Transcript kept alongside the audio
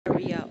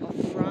area of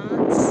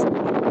France, and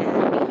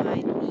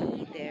behind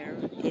me there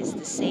is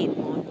the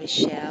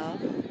Saint-Michel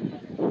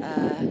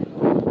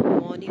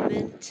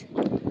monument,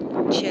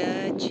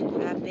 church,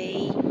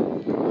 abbey,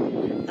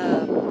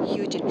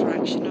 huge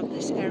attraction of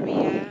this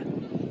area.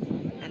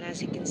 And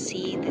as you can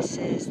see, this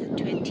is the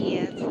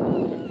 20th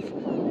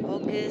of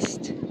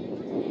August,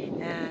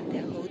 and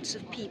there are loads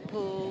of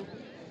people,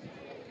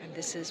 and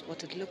this is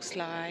what it looks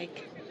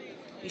like.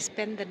 We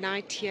spent the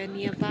night here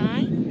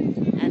nearby,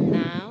 and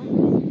now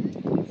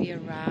we're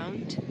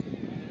around.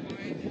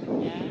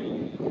 Yeah,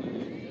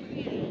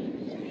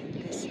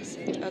 this is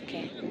it.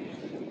 Okay,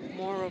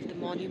 more of the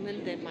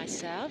monument than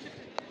myself,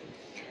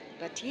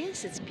 but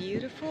yes, it's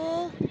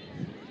beautiful,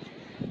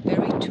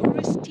 very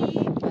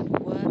touristy, but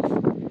worth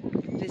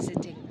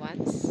visiting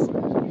once.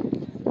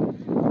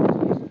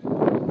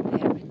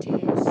 There it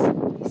is.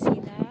 You see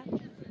that?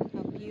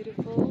 How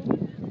beautiful.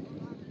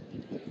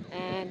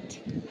 And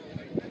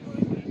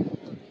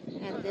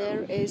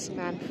there is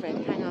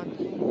Manfred. Hang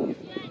on.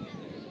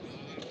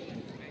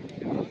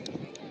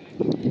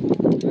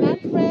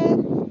 Manfred!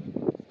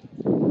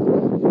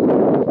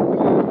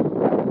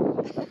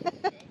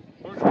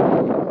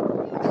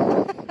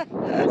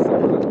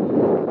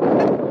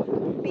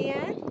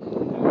 Leanne?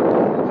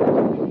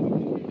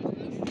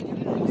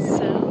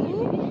 So,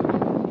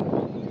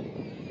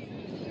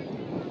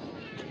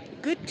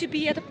 good to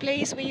be at a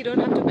place where you don't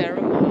have to wear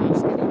a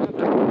mask, and you don't have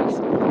to worry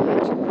so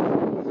much,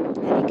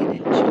 and you can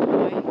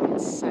enjoy.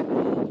 It's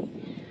sunny,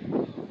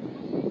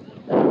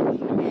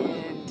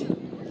 and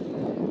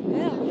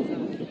well,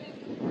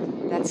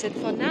 that's it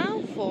for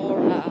now for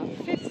our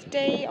 5th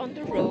day on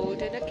the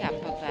road in a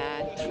camper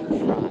van through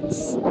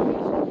France.